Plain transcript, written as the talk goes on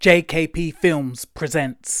JKP Films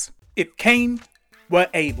presents If Cain Were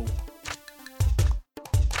Able.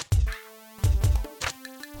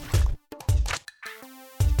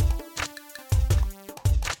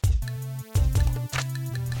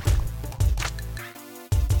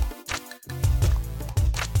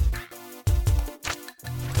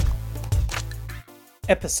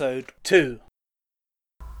 Episode 2.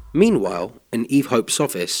 Meanwhile, in Eve Hope's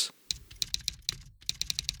office,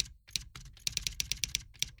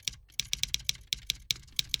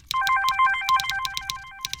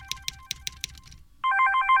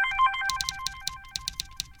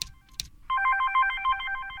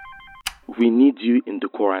 we need you in the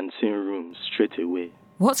quarantine room straight away.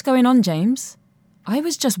 What's going on, James? I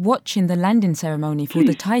was just watching the landing ceremony for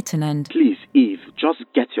the Titan and... Please, Eve, just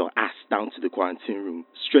get your ass down to the quarantine room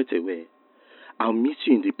straight away. I'll meet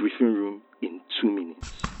you in the briefing room in 2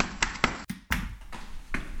 minutes.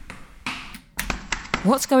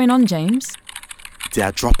 What's going on, James? They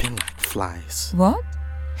are dropping like flies. What?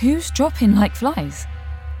 Who's dropping like flies?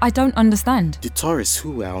 I don't understand. The tourists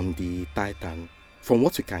who were on the Titan, from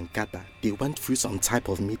what we can gather, they went through some type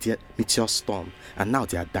of meteor storm and now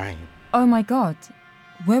they are dying. Oh my god.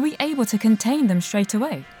 Were we able to contain them straight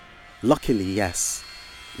away? Luckily, yes.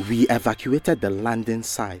 We evacuated the landing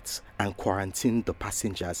sites and quarantined the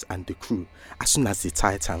passengers and the crew as soon as the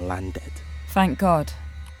Titan landed. Thank God.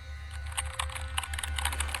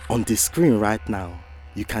 On the screen right now,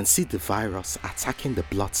 you can see the virus attacking the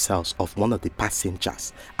blood cells of one of the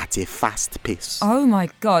passengers at a fast pace. Oh my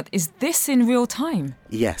god, is this in real time?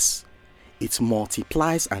 Yes. It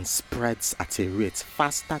multiplies and spreads at a rate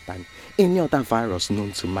faster than any other virus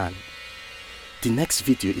known to man. The next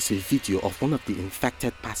video is a video of one of the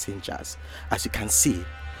infected passengers. As you can see,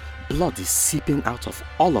 blood is seeping out of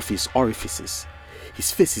all of his orifices.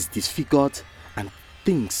 His face is disfigured and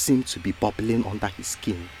things seem to be bubbling under his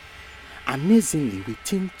skin. Amazingly,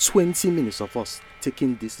 within 20 minutes of us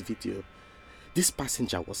taking this video, this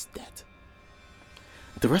passenger was dead.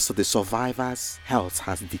 The rest of the survivors' health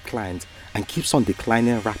has declined and keeps on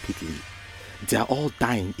declining rapidly. They are all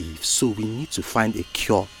dying, Eve, so we need to find a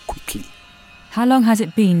cure quickly. How long has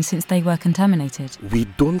it been since they were contaminated? We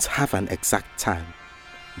don't have an exact time,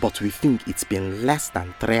 but we think it's been less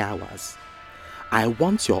than 3 hours. I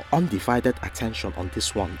want your undivided attention on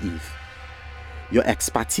this one, Eve. Your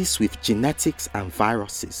expertise with genetics and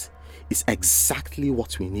viruses is exactly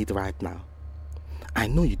what we need right now. I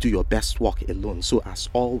know you do your best work alone, so as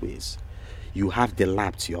always, you have the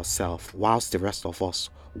lab to yourself whilst the rest of us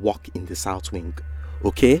work in the South Wing.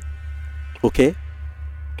 Okay? Okay?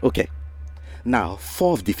 Okay. Now,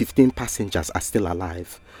 4 of the 15 passengers are still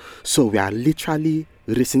alive, so we are literally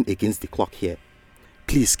racing against the clock here.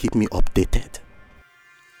 Please keep me updated.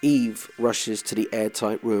 Eve rushes to the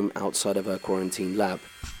airtight room outside of her quarantine lab.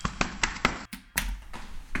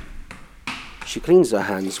 She cleans her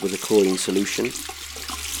hands with a chlorine solution,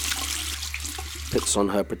 puts on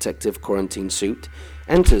her protective quarantine suit,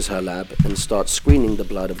 enters her lab and starts screening the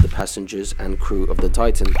blood of the passengers and crew of the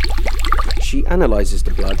Titan. She analyzes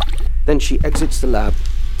the blood, then she exits the lab,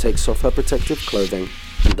 takes off her protective clothing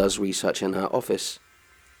and does research in her office.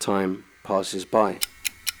 Time passes by.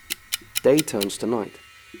 Day turns to night.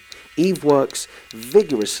 Eve works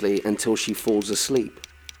vigorously until she falls asleep.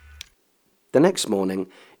 The next morning,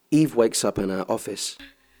 Eve wakes up in her office.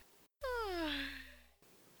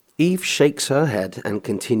 Eve shakes her head and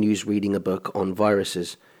continues reading a book on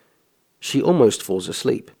viruses. She almost falls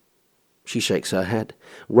asleep. She shakes her head,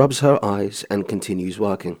 rubs her eyes and continues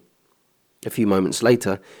working. A few moments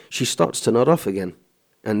later, she starts to nod off again,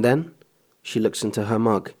 and then she looks into her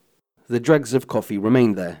mug. The dregs of coffee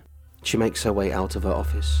remain there. She makes her way out of her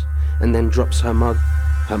office, and then drops her mug.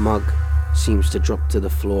 Her mug seems to drop to the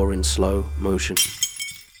floor in slow motion.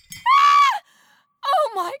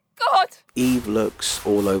 Oh my god! Eve looks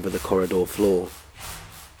all over the corridor floor.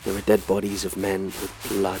 There are dead bodies of men with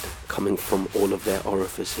blood coming from all of their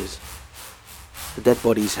orifices. The dead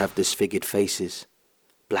bodies have disfigured faces,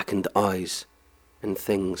 blackened eyes, and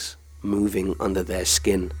things moving under their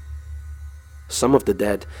skin. Some of the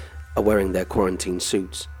dead are wearing their quarantine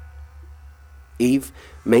suits. Eve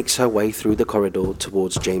makes her way through the corridor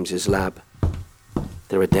towards James's lab.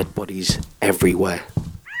 There are dead bodies everywhere.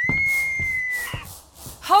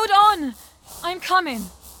 Hold on! I'm coming.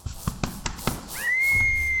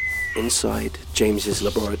 Inside James's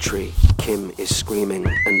laboratory, Kim is screaming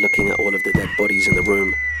and looking at all of the dead bodies in the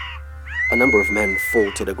room. A number of men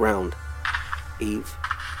fall to the ground. Eve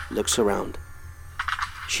looks around.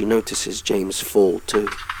 She notices James fall too.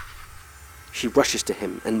 She rushes to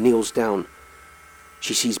him and kneels down.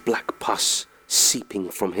 She sees black pus seeping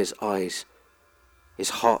from his eyes. His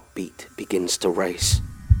heartbeat begins to race.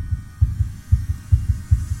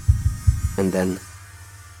 And then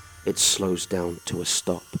it slows down to a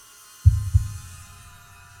stop.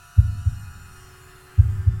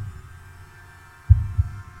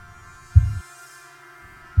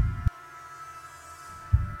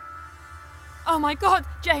 Oh my God,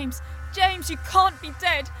 James! James, you can't be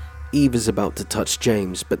dead! Eve is about to touch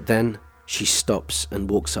James, but then she stops and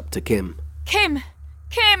walks up to Kim. Kim!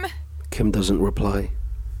 Kim! Kim doesn't reply.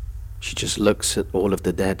 She just looks at all of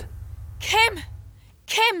the dead. Kim!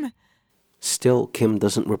 Kim! Still, Kim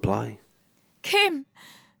doesn't reply. Kim!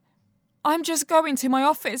 I'm just going to my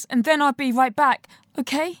office and then I'll be right back,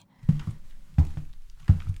 okay?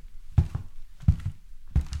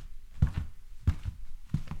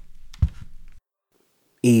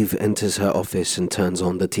 Eve enters her office and turns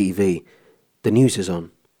on the TV. The news is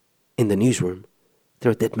on. In the newsroom,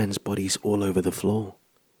 there are dead men's bodies all over the floor.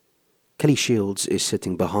 Kelly Shields is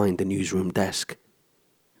sitting behind the newsroom desk.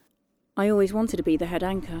 I always wanted to be the head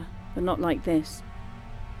anchor, but not like this.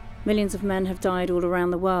 Millions of men have died all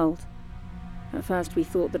around the world. At first we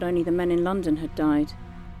thought that only the men in London had died,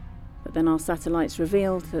 but then our satellites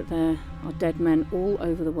revealed that there are dead men all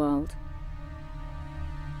over the world.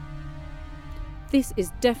 This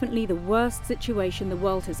is definitely the worst situation the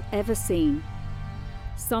world has ever seen.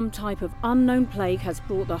 Some type of unknown plague has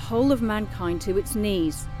brought the whole of mankind to its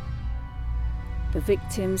knees. The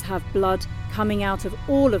victims have blood coming out of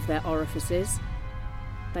all of their orifices.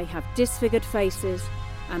 They have disfigured faces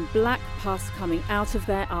and black pus coming out of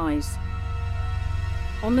their eyes.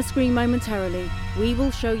 On the screen momentarily, we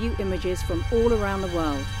will show you images from all around the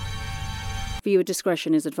world. Viewer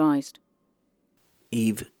discretion is advised.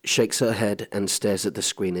 Eve shakes her head and stares at the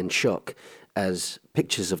screen in shock as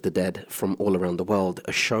pictures of the dead from all around the world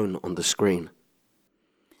are shown on the screen.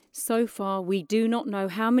 So far, we do not know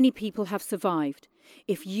how many people have survived.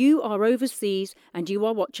 If you are overseas and you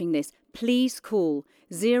are watching this, please call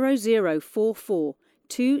 0044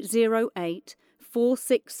 208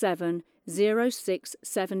 467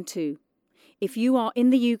 0672. If you are in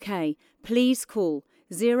the UK, please call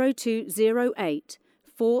 0208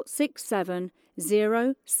 467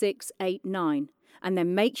 0689 and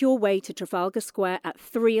then make your way to Trafalgar Square at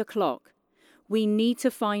 3 o'clock. We need to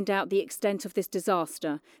find out the extent of this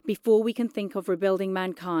disaster before we can think of rebuilding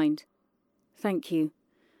mankind. Thank you,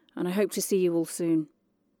 and I hope to see you all soon.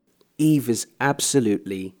 Eve is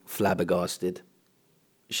absolutely flabbergasted.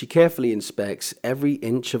 She carefully inspects every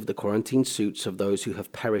inch of the quarantine suits of those who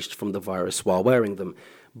have perished from the virus while wearing them,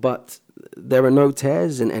 but there are no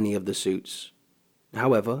tears in any of the suits.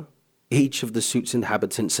 However, each of the suit's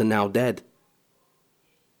inhabitants are now dead.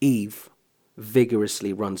 Eve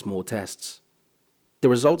vigorously runs more tests, the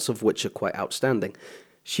results of which are quite outstanding.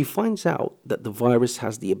 She finds out that the virus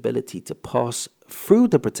has the ability to pass through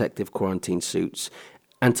the protective quarantine suits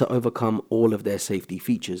and to overcome all of their safety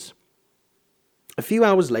features. A few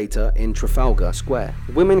hours later, in Trafalgar Square,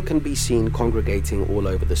 women can be seen congregating all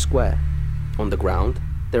over the square. On the ground,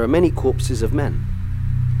 there are many corpses of men.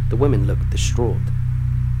 The women look distraught.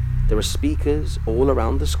 There are speakers all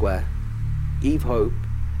around the square. Eve Hope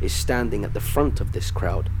is standing at the front of this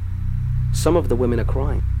crowd. Some of the women are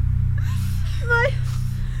crying.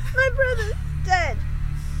 My brother's dead.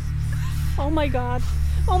 Oh my God,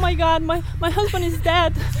 my husband is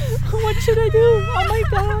dead. What should I do? Oh my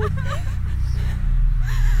God.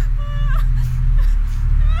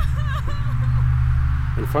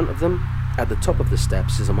 In front of them, at the top of the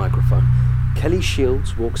steps, is a microphone. Kelly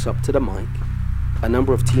Shields walks up to the mic. A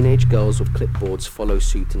number of teenage girls with clipboards follow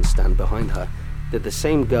suit and stand behind her. They're the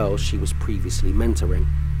same girls she was previously mentoring.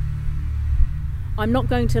 I'm not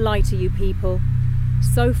going to lie to you people.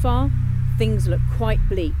 So far, things look quite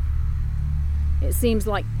bleak. It seems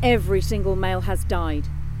like every single male has died.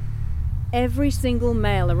 Every single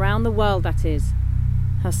male around the world, that is,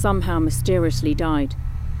 has somehow mysteriously died.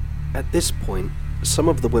 At this point, some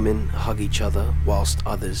of the women hug each other whilst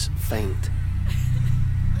others faint.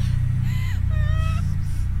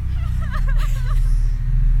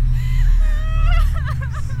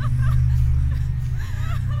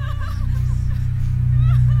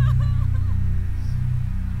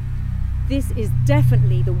 This is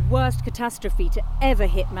definitely the worst catastrophe to ever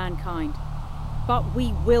hit mankind. But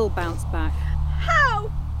we will bounce back. How?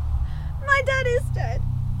 My dad is dead.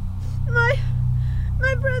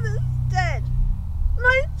 My brother's dead.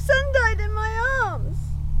 My son died in my arms.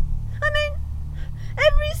 I mean,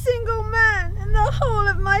 every single man in the whole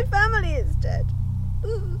of my family is dead.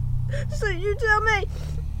 So you tell me,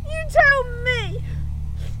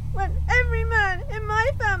 when every man in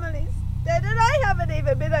my family's dead and I haven't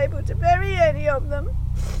even been able to bury any of them,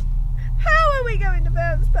 How are we going to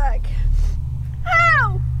bounce back?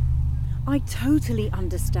 How? I totally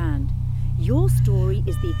understand. Your story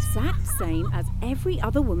is the exact same as every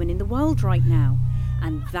other woman in the world right now.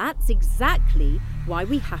 And that's exactly why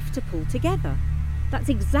we have to pull together. That's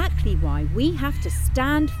exactly why we have to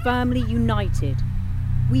stand firmly united.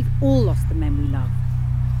 We've all lost the men we love.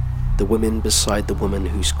 The women beside the woman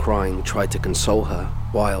who's crying try to console her,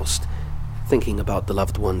 whilst thinking about the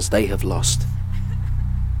loved ones they have lost.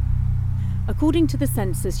 According to the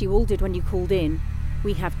census you all did when you called in,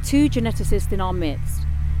 we have 2 geneticists in our midst,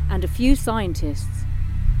 and a few scientists.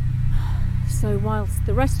 So whilst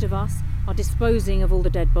the rest of us are disposing of all the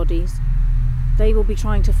dead bodies, they will be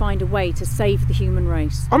trying to find a way to save the human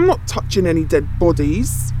race. I'm not touching any dead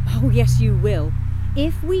bodies. Oh yes, you will.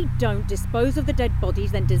 If we don't dispose of the dead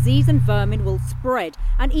bodies, then disease and vermin will spread,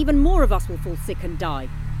 and even more of us will fall sick and die.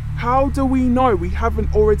 How do we know we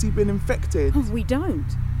haven't already been infected? Oh, we don't.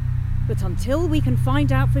 But until we can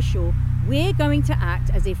find out for sure, we're going to act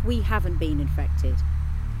as if we haven't been infected.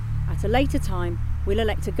 At a later time, we'll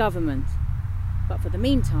elect a government. But for the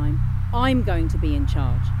meantime, I'm going to be in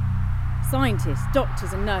charge. Scientists,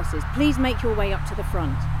 doctors and nurses, please make your way up to the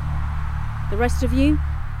front. The rest of you,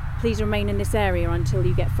 please remain in this area until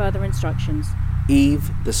you get further instructions.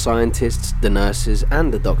 Eve, the scientists, the nurses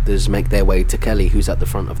and the doctors make their way to Kelly, who's at the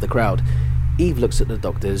front of the crowd. Eve looks at the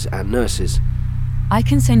doctors and nurses. I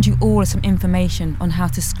can send you all some information on how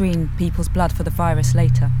to screen people's blood for the virus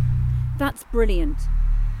later. That's brilliant.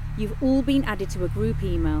 You've all been added to a group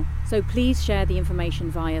email, so please share the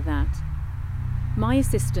information via that. My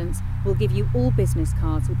assistants will give you all business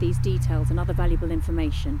cards with these details and other valuable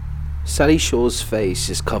information. Sally Shaw's face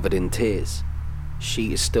is covered in tears.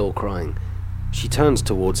 She is still crying. She turns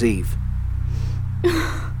towards Eve.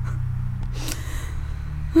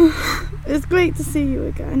 It's great to see you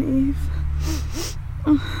again, Eve.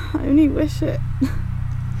 I only wish it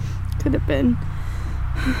could have been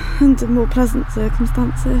under more pleasant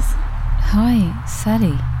circumstances. Hi,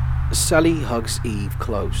 Sally. Sally hugs Eve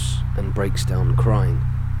close and breaks down crying.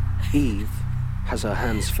 Eve has her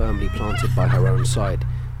hands firmly planted by her own side.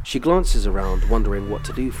 She glances around, wondering what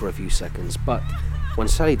to do for a few seconds, but when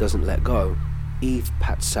Sally doesn't let go, Eve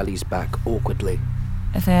pats Sally's back awkwardly.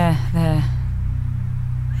 There,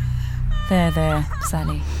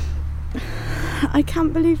 Sally. I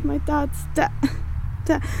can't believe my dad's dead.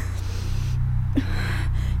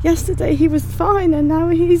 Yesterday he was fine and now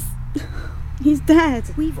he's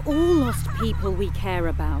dead. We've all lost people we care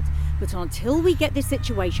about, but until we get this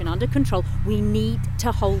situation under control, we need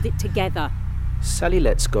to hold it together. Sally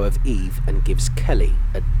lets go of Eve and gives Kelly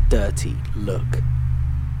a dirty look.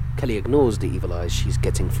 Kelly ignores the evil eyes she's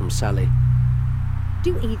getting from Sally.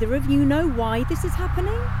 Do either of you know why this is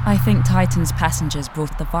happening? I think Titan's passengers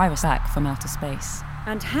brought the virus back from outer space.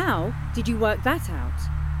 And how did you work that out?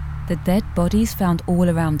 The dead bodies found all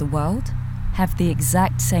around the world have the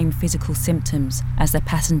exact same physical symptoms as the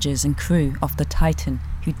passengers and crew of the Titan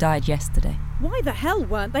who died yesterday. Why the hell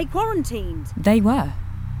weren't they quarantined? They were,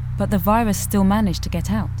 but the virus still managed to get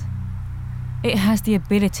out. It has the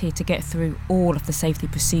ability to get through all of the safety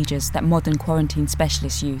procedures that modern quarantine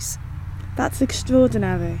specialists use. That's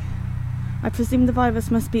extraordinary. I presume the virus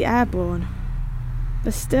must be airborne.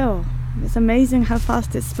 But still, it's amazing how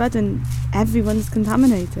fast it's spread and everyone's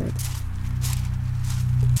contaminated.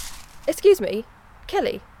 Excuse me,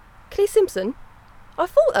 Kelly? Kelly Simpson? I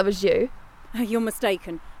thought that was you. You're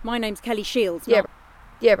mistaken. My name's Kelly Shields.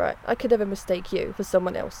 Yeah, right. I could never mistake you for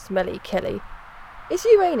someone else, Smelly Kelly. It's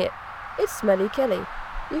you, ain't it? It's Smelly Kelly.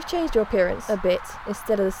 You've changed your appearance a bit.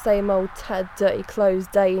 Instead of the same old tad dirty clothes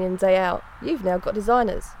day in and day out, you've now got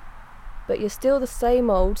designers. But you're still the same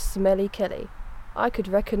old Smelly Kelly. I could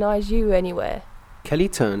recognise you anywhere. Kelly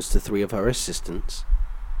turns to 3 of her assistants.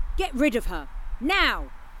 Get rid of her,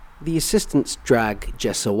 now! The assistants drag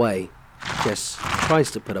Jess away. Jess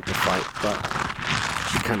tries to put up a fight, but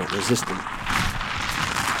she cannot resist them.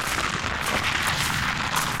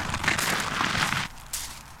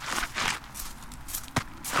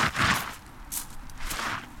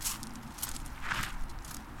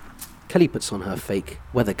 Kelly puts on her fake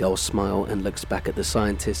weather girl smile and looks back at the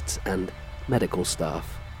scientists and medical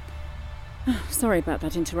staff. Sorry about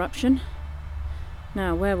that interruption.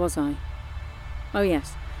 Now, where was I? Oh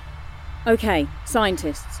yes. Okay,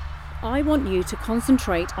 scientists. I want you to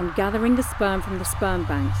concentrate on gathering the sperm from the sperm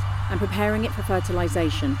banks and preparing it for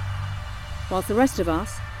fertilisation, whilst the rest of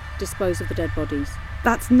us dispose of the dead bodies.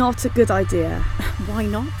 That's not a good idea. Why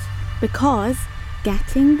not? Because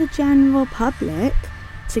getting the general public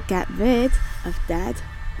to get rid of dead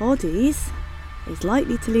bodies is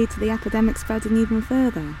likely to lead to the epidemic spreading even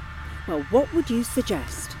further. Well, what would you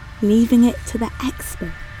suggest? leaving it to the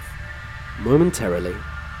experts. Momentarily,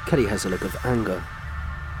 Kelly has a look of anger,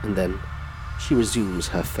 and then she resumes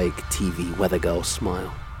her fake TV weather girl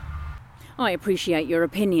smile. I appreciate your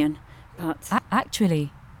opinion, but...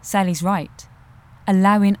 Actually, Sally's right.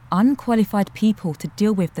 Allowing unqualified people to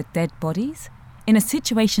deal with the dead bodies in a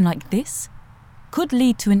situation like this could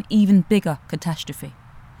lead to an even bigger catastrophe.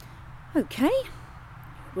 OK,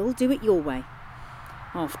 we'll do it your way.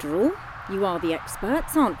 After all, you are the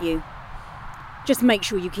experts, aren't you? Just make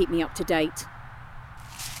sure you keep me up to date.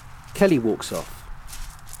 Kelly walks off.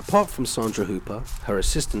 Apart from Sandra Hooper, her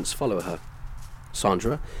assistants follow her.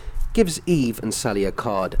 Sandra gives Eve and Sally a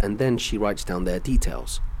card, and then she writes down their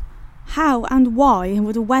details. How and why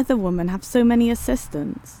would a weather woman have so many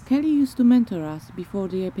assistants? Kelly used to mentor us before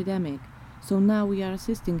the epidemic, so now we are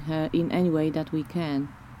assisting her in any way that we can.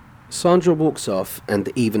 Sandra walks off,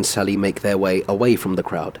 and Eve and Sally make their way away from the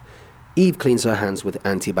crowd. Eve cleans her hands with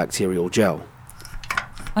antibacterial gel.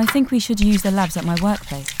 I think we should use the labs at my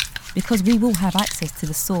workplace, because we will have access to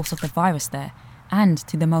the source of the virus there, and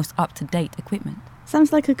to the most up-to-date equipment.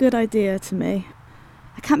 Sounds like a good idea to me.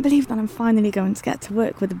 I can't believe that I'm finally going to get to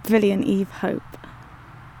work with the brilliant Eve Hope.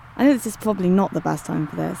 I know this is probably not the best time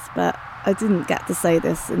for this, but I didn't get to say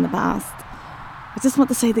this in the past. I just want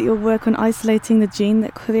to say that your work on isolating the gene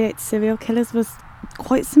that creates serial killers was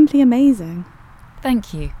quite simply amazing.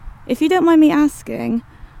 Thank you. If you don't mind me asking,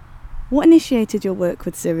 what initiated your work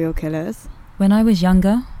with serial killers? When I was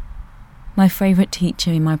younger, my favourite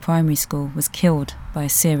teacher in my primary school was killed by a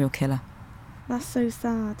serial killer. That's so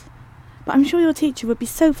sad. But I'm sure your teacher would be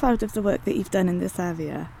so proud of the work that you've done in this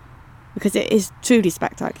area, because it is truly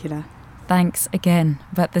spectacular. Thanks again,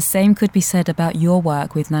 but the same could be said about your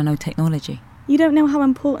work with nanotechnology. You don't know how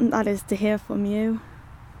important that is to hear from you.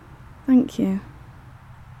 Thank you.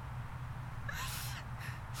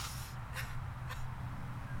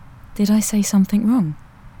 Did I say something wrong?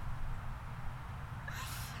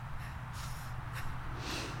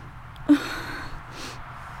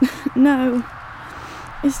 No.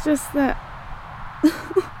 It's just that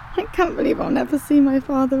I can't believe I'll never see my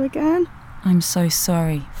father again. I'm so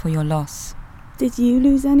sorry for your loss. Did you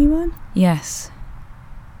lose anyone? Yes.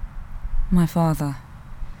 My father.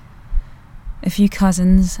 A few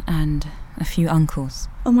cousins and a few uncles.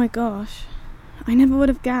 Oh my gosh. I never would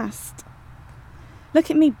have guessed.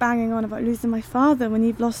 Look at me banging on about losing my father when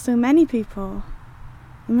you've lost so many people.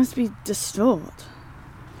 You must be distraught.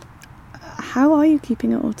 How are you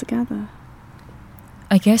keeping it all together?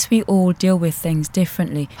 I guess we all deal with things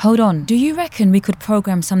differently. Hold on, do you reckon we could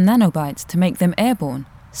program some nanobites to make them airborne,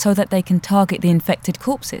 so that they can target the infected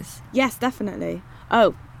corpses? Yes, definitely.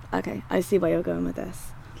 Oh, okay, I see where you're going with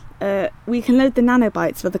this. We can load the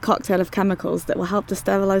nanobites with a cocktail of chemicals that will help to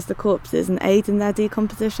sterilise the corpses and aid in their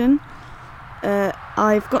decomposition.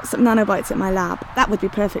 I've got some nanobites at my lab. That would be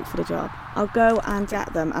perfect for the job. I'll go and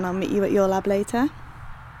get them, and I'll meet you at your lab later.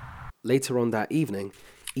 Later on that evening,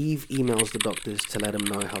 Eve emails the doctors to let them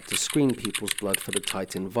know how to screen people's blood for the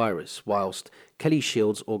Titan virus, whilst Kelly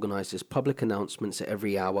Shields organises public announcements at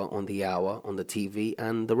every hour, on the TV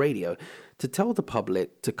and the radio, to tell the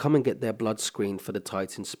public to come and get their blood screened for the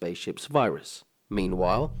Titan spaceship's virus.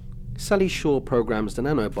 Meanwhile, Sally Shaw programs the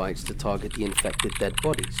nanobites to target the infected dead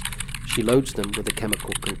bodies. She loads them with a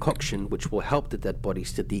chemical concoction which will help the dead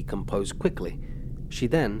bodies to decompose quickly. She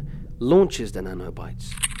then launches the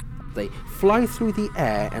nanobites. They fly through the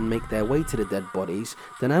air and make their way to the dead bodies.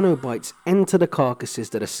 The nanobites enter the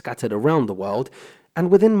carcasses that are scattered around the world, and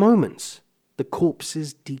within moments, the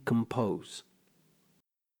corpses decompose.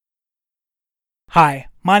 Hi,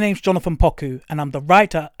 my name's Jonathan Poku, and I'm the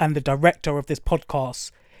writer and the director of this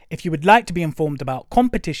podcast. If you would like to be informed about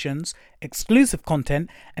competitions, exclusive content,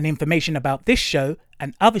 and information about this show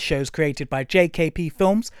and other shows created by JKP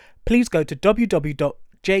Films, please go to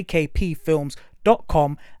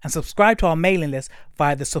www.jkpfilms.com and subscribe to our mailing list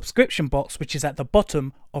via the subscription box which is at the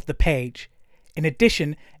bottom of the page. In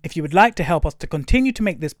addition, if you would like to help us to continue to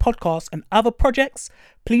make this podcast and other projects,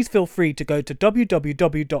 please feel free to go to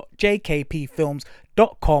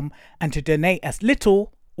www.jkpfilms.com and to donate as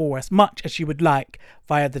little or as much as you would like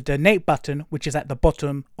via the donate button which is at the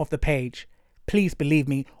bottom of the page. Please believe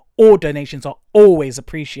me, all donations are always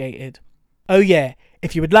appreciated. Oh yeah,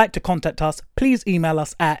 if you would like to contact us, please email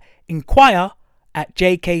us at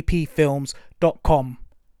inquire@jkpfilms.com.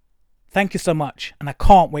 Thank you so much, and I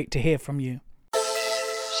can't wait to hear from you.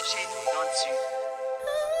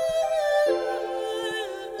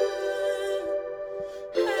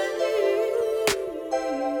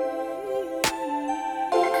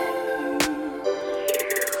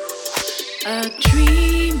 A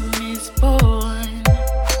dream is born,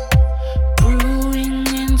 brewing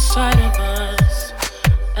inside.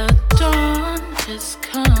 has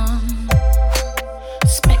come.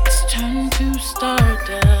 Specks turn to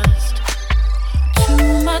stardust.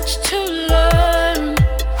 Too much to learn,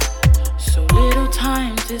 so little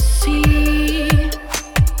time to see.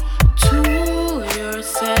 To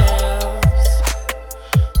yourselves,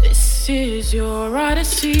 this is your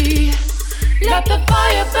odyssey. Let the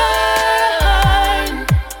fire burn,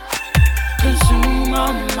 consume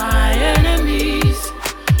all my enemies.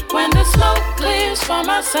 When the smoke clears from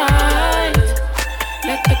our sight,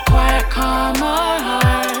 let the quiet calm our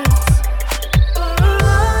hearts.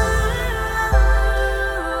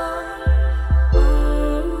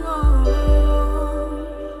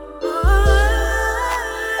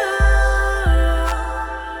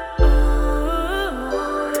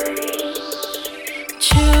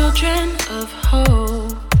 Children of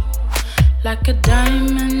hope, like a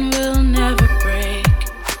diamond will never break.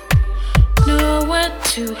 Nowhere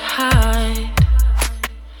to hide,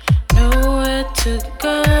 nowhere to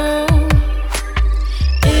go.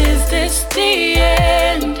 Is this the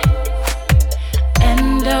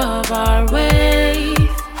end of our way?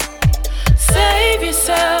 Save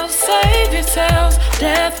yourselves,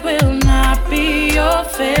 death will not be your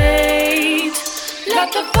fate.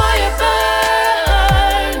 Let the fire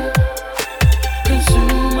burn,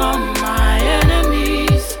 consume all my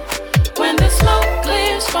enemies. When the smoke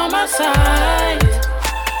clears from our sight,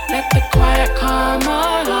 let the quiet calm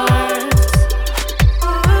our hearts.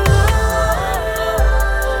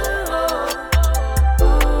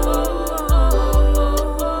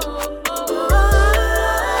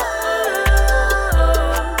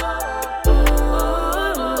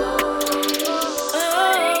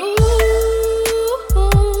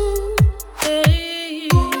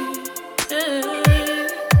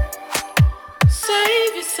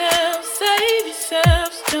 Save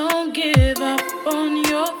yourselves, don't give up on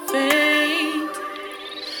your fate.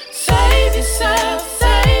 Save yourself,